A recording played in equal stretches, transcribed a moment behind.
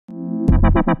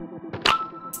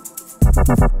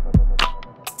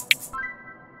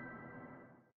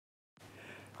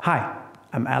Hi,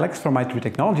 I'm Alex from i3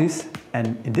 Technologies,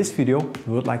 and in this video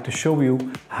we would like to show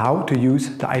you how to use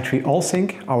the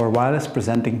i3ALLSYNC, our wireless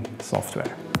presenting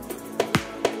software.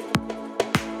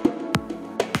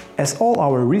 As all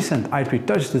our recent i3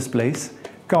 Touch displays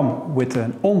come with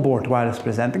an onboard wireless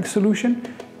presenting solution,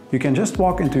 you can just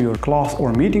walk into your class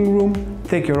or meeting room,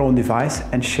 take your own device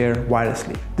and share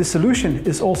wirelessly. This solution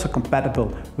is also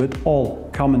compatible with all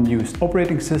common used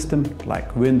operating systems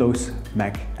like Windows,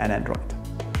 Mac and Android.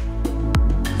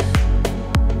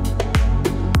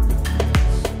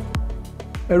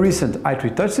 A recent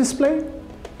i3 Touch display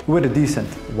with a decent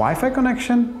Wi-Fi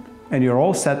connection and you're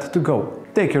all set to go.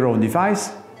 Take your own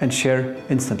device and share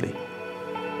instantly.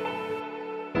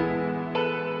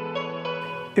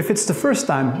 If it's the first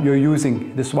time you're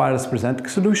using this wireless presenting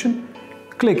solution,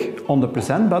 click on the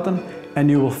Present button and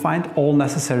you will find all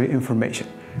necessary information.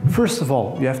 First of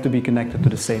all, you have to be connected to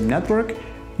the same network.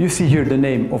 You see here the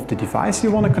name of the device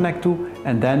you want to connect to,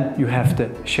 and then you have the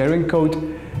sharing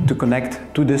code to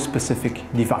connect to this specific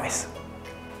device.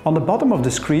 On the bottom of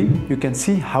the screen, you can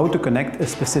see how to connect a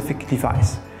specific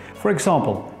device. For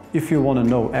example, if you want to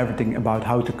know everything about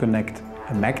how to connect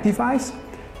a Mac device,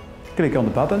 click on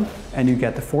the button and you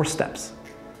get the 4 steps.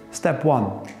 Step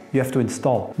 1, you have to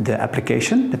install the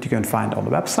application that you can find on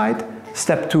the website.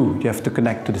 Step 2, you have to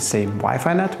connect to the same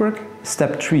Wi-Fi network.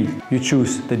 Step 3, you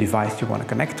choose the device you want to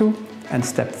connect to. And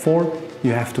step 4,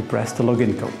 you have to press the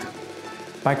login code.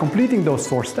 By completing those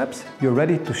 4 steps, you're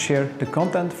ready to share the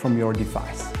content from your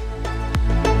device.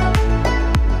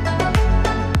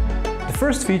 The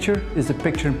first feature is the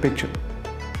picture-in-picture.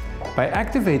 By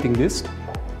activating this,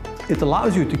 it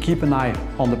allows you to keep an eye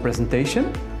on the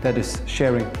presentation that is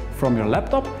sharing from your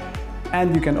laptop,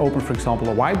 and you can open, for example,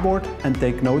 a whiteboard and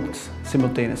take notes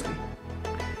simultaneously.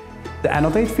 The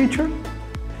annotate feature,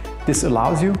 this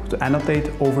allows you to annotate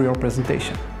over your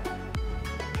presentation.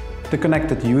 The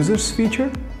connected users feature,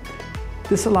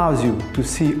 this allows you to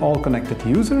see all connected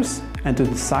users and to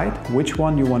decide which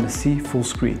one you want to see full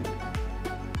screen.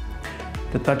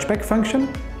 The touchback function,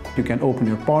 you can open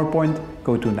your PowerPoint,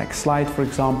 go to the next slide, for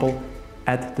example,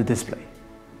 at the display.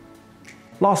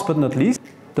 Last but not least,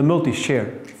 the multi-share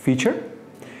feature.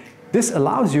 This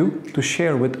allows you to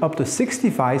share with up to 6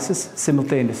 devices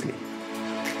simultaneously.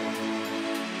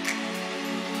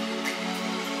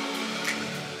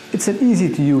 It's an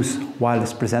easy-to-use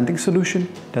wireless presenting solution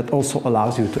that also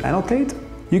allows you to annotate.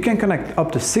 You can connect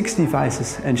up to 6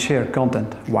 devices and share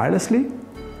content wirelessly,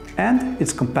 and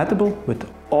it's compatible with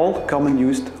all common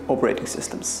used operating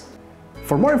systems.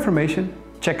 For more information,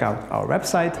 check out our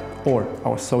website or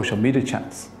our social media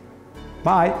channels.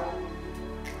 Bye!